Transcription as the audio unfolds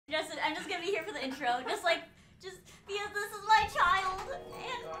I'm just gonna be here for the intro, just because this is my child.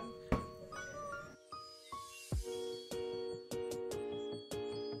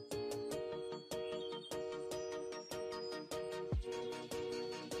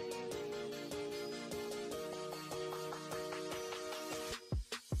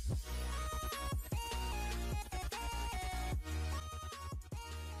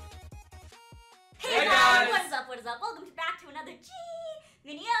 And hey guys, what is up? Welcome back to another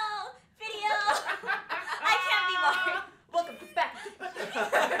G-Mineo video. I can't be more. Welcome back.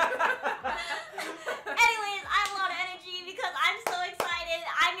 Anyways, I have a lot of energy because I'm so excited.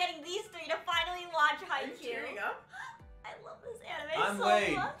 I'm getting these three to finally watch Haikyuu. Cheering up. I love this anime I'm so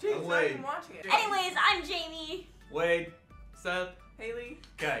Wade. much. James, I'm I've Wade. been watching it. Anyways, I'm Jamie. Wade. Seth. Haley.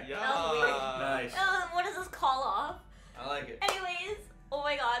 Okay. Yeah. That was weird. Nice. What is this call off? I like it. Anyways, oh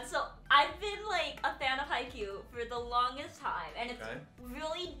my god, so I've been like a fan of Haikyuu for the longest time, and it's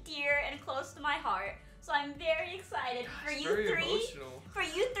really dear and close to my heart. So I'm very excited for you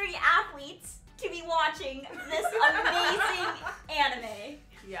three athletes to be watching this amazing anime.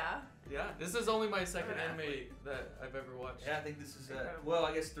 Yeah. Yeah, this is only my second anime that I've ever watched. Yeah, I think this is well,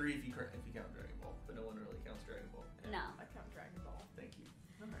 I guess 3 if you count Dragon Ball, but no one really counts Dragon Ball. No. I count Dragon Ball. Thank you.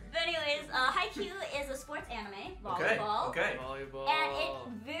 But anyways, Haikyuu is a sports anime, volleyball. Okay. Volleyball. And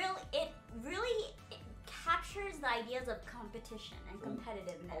it really captures the ideas of competition and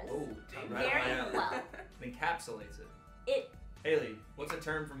competitiveness Oh, very well. It encapsulates it. Haley, what's a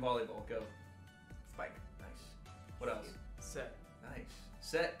term from volleyball? Go. Spike. Nice. What else? Set. Nice.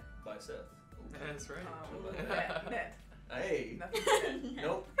 Set by Seth. Ooh. That's right. Net. Hey. Nothing but net.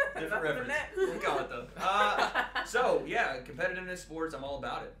 Nope. Different Nothing but reference. net. We'll call it though. So yeah, competitiveness, sports. I'm all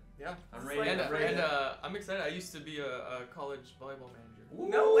about it. Yeah. I'm ready. And I'm I'm excited. I used to be a college volleyball manager.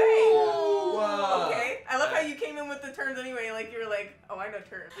 No way. Whoa. Okay. I love how you came in with the terms anyway. Like you were like, oh, I know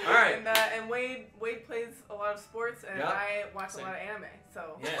terms. All right. And Wade plays a lot of sports, and I watch a lot of anime.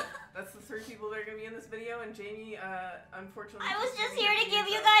 So Yeah. that's the 3 people that are gonna be in this video. And Jamie, unfortunately, I was just here to give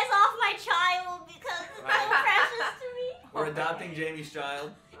you guys off my child because it's so precious to me. We're adopting Jamie's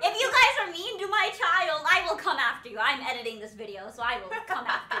child. If you guys are mean to my child, I will come after you. I'm editing this video, so I will come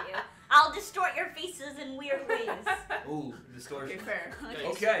after you. I'll distort your faces in weird ways. Ooh, distortion. Okay, fair.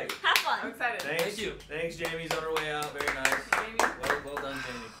 Okay. Have I'm fun. excited. Thanks. Thank you. Thanks, Jamie's on her way out. Very nice. Jamie. Well done,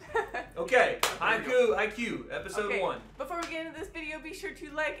 Jamie. Okay, Haikyuu, episode 1. Before we get into this video, be sure to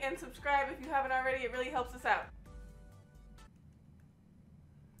like and subscribe if you haven't already. It really helps us out.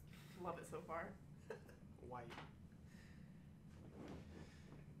 Love it so far. White.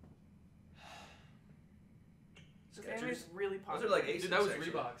 This anime is really Those popular. are like Ace. Dude, that was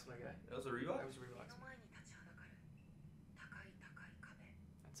Reeboks, my guy. Those are Reeboks? That was Reeboks.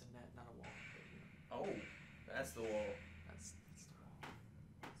 That's a net, not a wall. Oh, that's the wall. That's the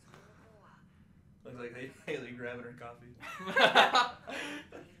wall. Looks like Haley grabbing her coffee.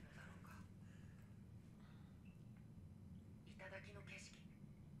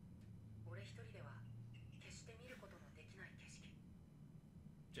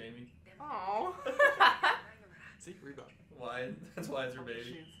 Jamie? Aww. See, Reebok. Why? That's why it's her baby.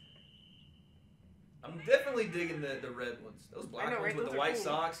 Shoes. I'm definitely digging the red ones. Those black I know, ones right? with Those the are white cool.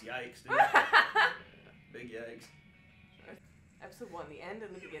 socks. Yikes, dude. Big yikes. Episode 1, the end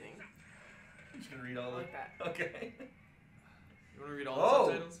and the beginning. I'm just gonna read all I of like that. Okay. You want to read all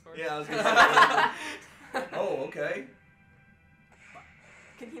the subtitles for us? Yeah, I was gonna say. Oh, okay.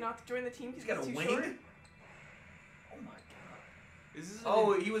 Can he not join the team He's because got a he's too wing? short? Oh my god. Is this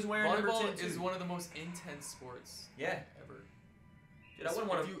Oh, he was wearing number 10 volleyball too. is one of the most intense sports Yeah. ever. Dude, I wouldn't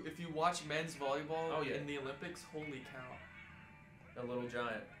want to. If you watch men's volleyball yeah. in the Olympics, holy cow. The Little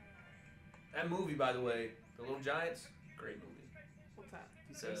Giant. That movie, by the way, The Little Giants, great movie. What's that? If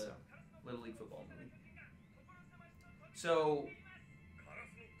you say so. Little League football movie. So,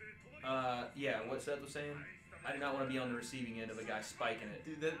 yeah, what Seth was saying, I do not want to be on the receiving end of a guy spiking it.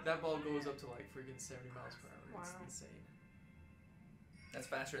 Dude, that ball goes up to like freaking 70 miles per hour. It's Wow. insane. That's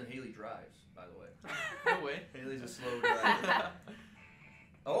faster than Haley drives, by the way. No way. Haley's a slow driver.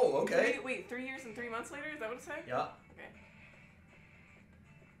 Oh, okay. Wait, 3 years and 3 months later? Is that what it said? Yeah. Okay.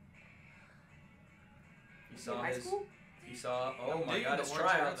 He saw in high his. school? He saw. Oh I'm my digging god, the his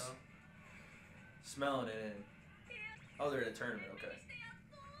orange hair, tryouts. though. Smelling it in. Oh, they're at a tournament. Okay.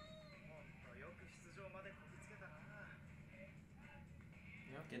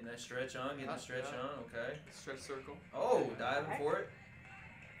 Yep. Getting that stretch on. Getting the stretch Yeah. on. Okay. Stretch circle. Oh, diving for it.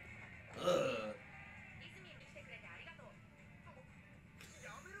 Ugh.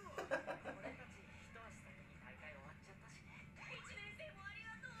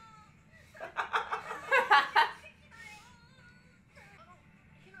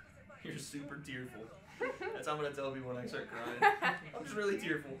 You're super tearful. That's how I'm gonna tell people when I start crying. I'm just really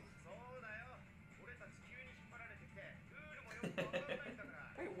tearful.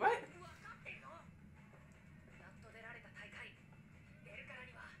 Wait, what?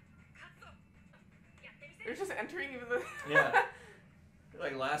 You're just entering even the... Yeah.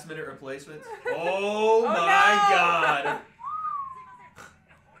 Like last minute replacements. Oh, my no! God.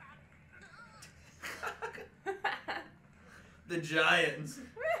 The Giants.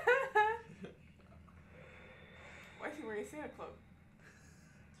 Why is he wearing a Santa cloak?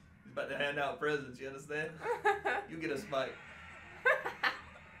 He's about to hand out presents, you understand? You get a spike.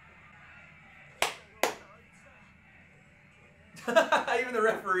 Even the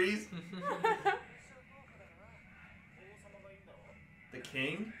referees. The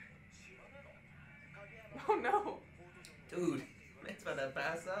king? Oh no. Dude, man's about to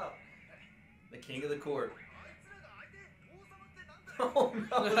pass out. The king of the court. Oh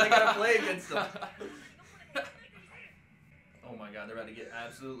no, they gotta play against them. Oh my god, they're about to get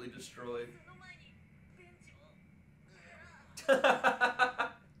absolutely destroyed.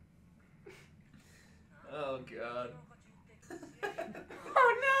 Oh god.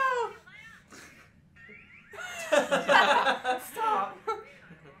 Oh no! Stop!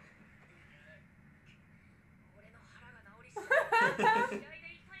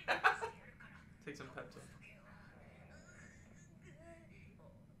 Take some Pepto.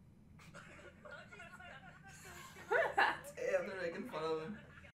 Damn, they're making fun of him.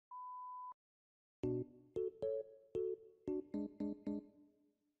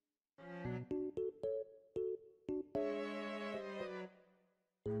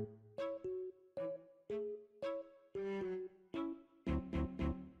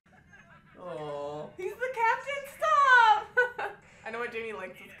 Oh. He's the captain! Stop! I know what Jamie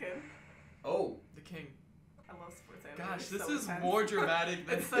likes this kid. Oh. The king. I love sports anime. Gosh, It's this so is intense. more dramatic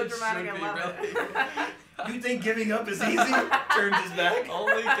than It's so it dramatic, should I be, love really. it. You think giving up is easy? Turns his back.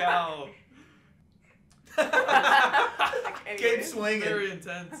 Holy cow. Like, Keep anyways. swinging. Very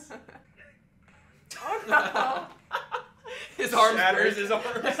intense. Oh no! His arms Shatters break. his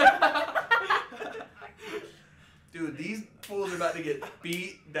arms. Dude, these fools are about to get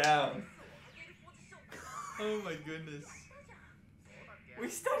beat down. Oh my goodness. We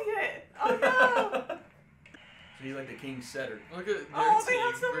studied it! Oh no! So he's like the king setter. Look at their Oh, they team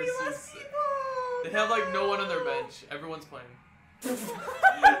have so many versus... less people! They have like no one on their bench. Everyone's playing.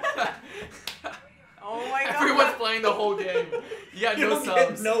 Oh my god! Everyone's playing the whole game. You got You no don't get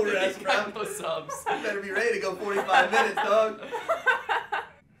subs. no rest, You got bro. no subs. You better be ready to go 45 minutes, dog.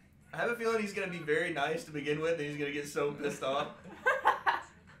 I have a feeling he's going to be very nice to begin with, and he's going to get so pissed off.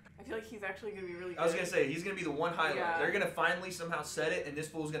 I feel like he's actually gonna be really good. I was going to say, he's going to be the one highlight. Yeah. They're going to finally somehow set it, and this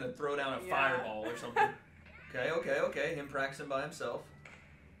fool's going to throw down a Yeah. fireball or something. Okay. Him practicing by himself.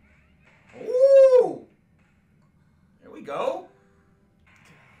 Ooh! There we go.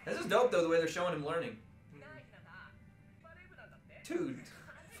 This is dope, though, the way they're showing him learning. Dude,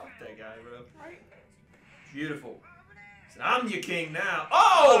 fuck that guy, bro. Right? Beautiful. So I'm your king now.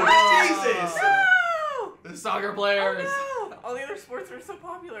 Oh, Jesus! No! The soccer players. Oh no! All the other sports are so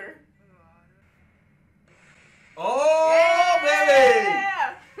popular. Oh,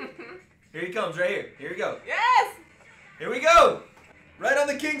 Yeah! baby! Here he comes, right here. Here we go. Yes! Here we go. Right on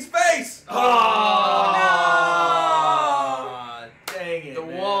the king's face. Oh, Oh, dang it, The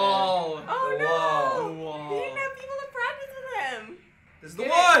man. wall. Oh The no! wall. The wall. He didn't have people to practice with him. This is the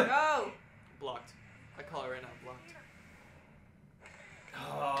Get one. it, Go! Blocked. I call it right now. Blocked.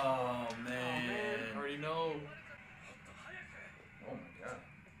 Oh, man. man. I already know. Oh, my God.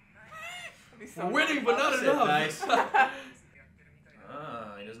 That'd be so We're winning, but not That's it, enough. nice.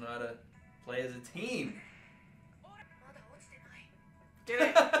 Ah, he doesn't know how to play as a team. Get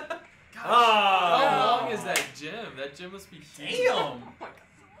it? How Oh. long is that gym? That gym must be huge. Damn. Oh my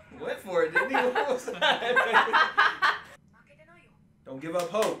god. Went for it, didn't he? What was that? Don't give up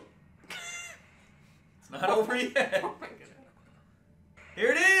hope. It's not over yet. Oh my goodness.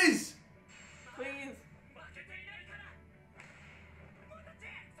 Here it is. Please.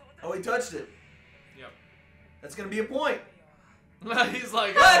 Oh, he touched it. Yep. That's going to be a point. He's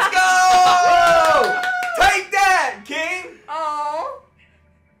like, Let's go! Take that, King! Oh.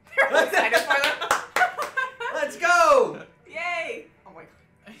 They're excited for them. Let's go! Yay! Oh my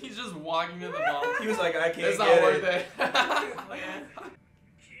god. he's just walking to the ball. He was like, I can't It's get not worth it. it.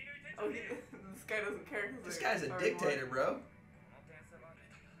 Oh, this guy doesn't care. 'Cause This they guy's a already dictator, won. bro.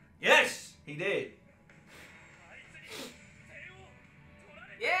 Yes! He did.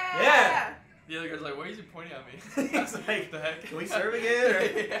 Yeah! Yeah. The other guy's like, why is he pointing at me? He's like, What the heck? can we serve again? Or-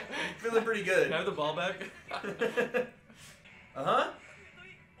 Yeah. Feeling pretty Can I good. have the ball back? Uh-huh.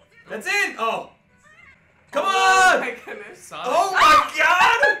 That's That's in! Oh! Come Oh on! my goodness. Sonic. Oh my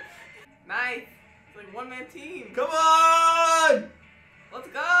god! Nice. It's like one-man team. Come on! Let's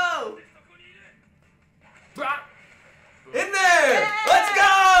go. In there! Yeah! Let's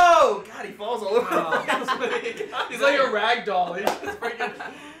go! God, he falls all over the Oh. place. He's like a rag doll. He's just freaking.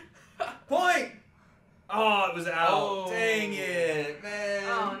 Point! Oh, it was out. Oh. Dang it, man.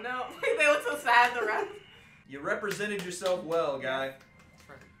 Oh no. They look so sad, the rest. You represented yourself well, guy.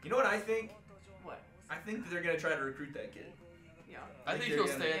 You know what I think? What? I think that they're going to try to recruit that kid. Yeah. I think they're he'll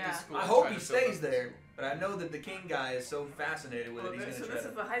gonna- stay at Yeah. this school. I and hope try he to fill stays them. there, but I know that the King guy is so fascinated with Well, it, he's going so to try this to...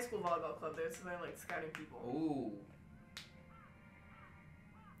 is the high school volleyball club there, so they're like scouting people. Ooh.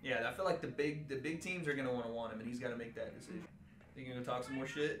 Yeah, I feel like the big teams are gonna want him, and he's got to make that decision. Think you're gonna talk some more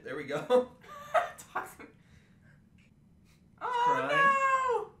shit? There we go. Toxin. Oh crying.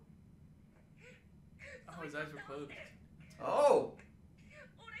 no! Oh, his eyes were closed. Oh.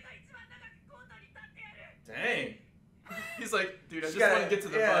 Dang. He's like, dude, I Just just gotta- want to get to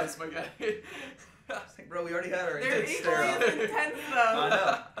the yeah. bus, my guy. It's like, bro, we already had our They're intense equally stare as off. intense though. I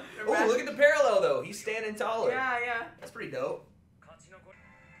know. Oh, look at the parallel though. He's standing taller. Yeah, yeah. That's pretty dope.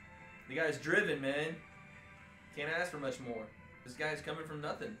 The guy's driven, man. Can't ask for much more. This guy's coming from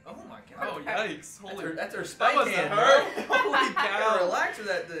nothing. Oh my god. Oh, yikes. Holy. That's her spike must have hand, hurt. bro. Holy cow. Relax with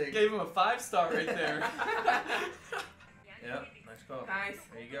that thing. Gave him a 5-star right there. Yep, nice call. Nice.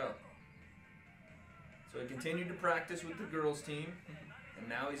 There you go. So he continued to practice with the girls' team, and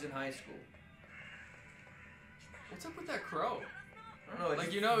now he's in high school. What's up with that crow? I don't know. Like,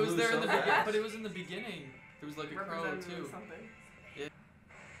 just you know, it was flew there in so the beginning, fast. but it was in the beginning. There was like a crow Representative too. or something.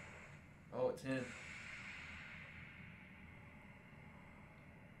 Oh, it's him.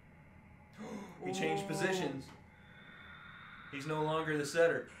 He changed Ooh. positions. He's no longer the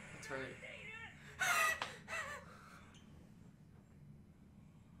setter. That's right.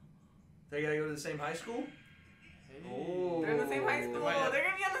 They gotta go to the same high school? Hey. Oh. They're in the same high school. Right. They're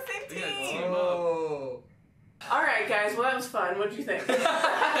gonna be on the same They gotta team. team up. Oh. All right, guys. Well, that was fun. What did you think?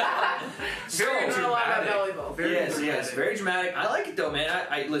 So Very a lot about dramatic. volleyball. yes, very dramatic. I like it though, man.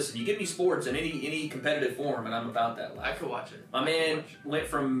 I listen. You give me sports in any competitive form, and I'm about that life. I could watch it. My man went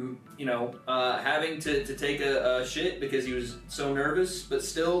from having to take a shit because he was so nervous, but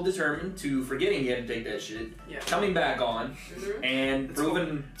still determined, to forgetting he had to take that shit, Yeah. coming back on, Mhm. and That's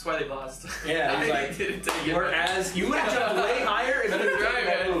proving. That's why they lost. Yeah, he's I like, didn't take it. whereas you would have jumped way higher if That's you had right, taken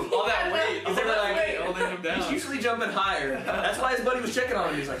that man. move. All that weight. All They're that like- weight holding him down. He's usually jumping higher. That's why his buddy was checking on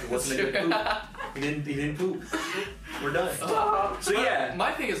him. He's like, it wasn't a good poop. He didn't poop. We're done. So yeah,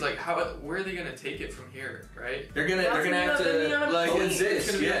 My thing is like, where are they gonna take it from here, right? they're gonna have to like It's exist.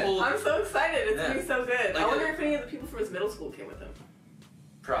 gonna be a Yeah, whole. I'm so excited. It's gonna be so good. Like I wonder if any of the people from his middle school came with him.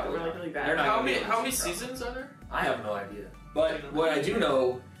 probably. They're really bad. They're not How gonna be many able to, probably. seasons are there? I have no idea. But what I do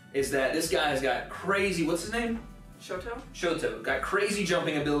know is that this guy's got crazy. What's his name? Shoto? Shoto. Got crazy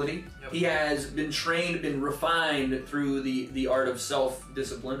jumping ability. Yep. He has been trained, been refined through the art of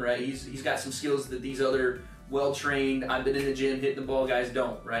self-discipline, right? He's got some skills that these other well-trained, I've been in the gym hitting the ball guys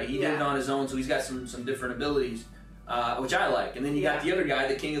don't, right? He did it Yeah. on his own, so he's got some different abilities, which I like. And then you got the other guy,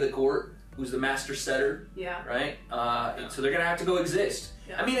 the king of the court, who's the master setter, Yeah. right? So they're gonna have to go exist.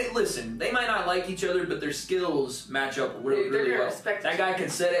 Yeah. I mean, listen, they might not like each other, but their skills match up really, They're really gonna well. respect That each guy other. can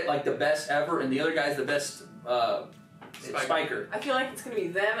set it like the best ever, and the other guy's the best spiker. I feel like it's gonna be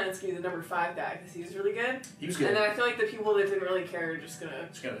them, and it's gonna be the number 5 guy because he's really good. He was good. And then I feel like the people that didn't really care are just gonna.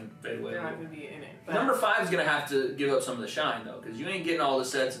 It's gonna fade away. They're not gonna be in it. But Number 5 is gonna have to give up some of the shine though, because you ain't getting all the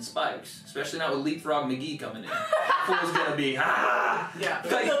sets and spikes, especially not with Leapfrog McGee coming in. Fool's gonna be yeah,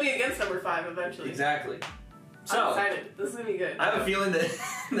 but Like- he'll be against number 5 eventually. Exactly. I'm So excited. This is gonna be good. I have a feeling that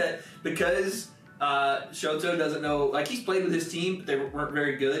that because Shoto doesn't know, like he's played with his team, but they weren't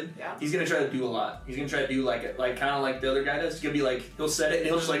very good. Yeah. He's gonna try to do a lot. He's gonna try to do like kind of like the other guy does. He's gonna be like he'll set it and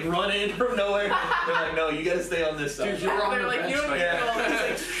he'll just like run in from nowhere. They're like, no, you gotta stay on this side. Dude, you were on They're the like, bench. you don't my need to Yeah. go.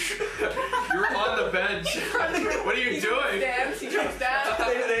 He's like, You were on the bench. What are you doing? He jumps down.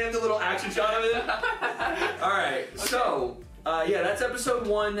 they have the little action shot of it. All right, so yeah, that's episode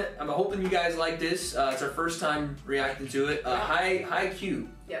 1. I'm hoping you guys like this. It's our first time reacting to it. Haikyuu.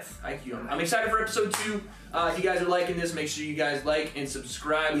 Yes. Haikyu. I'm excited for episode 2. If you guys are liking this, make sure you guys like and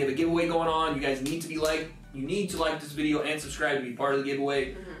subscribe. We have a giveaway going on. You guys need to you need to like this video and subscribe to be part of the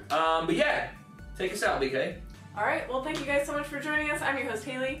giveaway. But yeah, take us out, Big Hay. All right. Well, thank you guys so much for joining us. I'm your host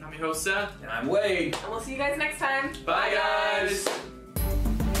Haley, I'm your host Seth. And I'm Wade. and we'll see you guys next time. Bye guys.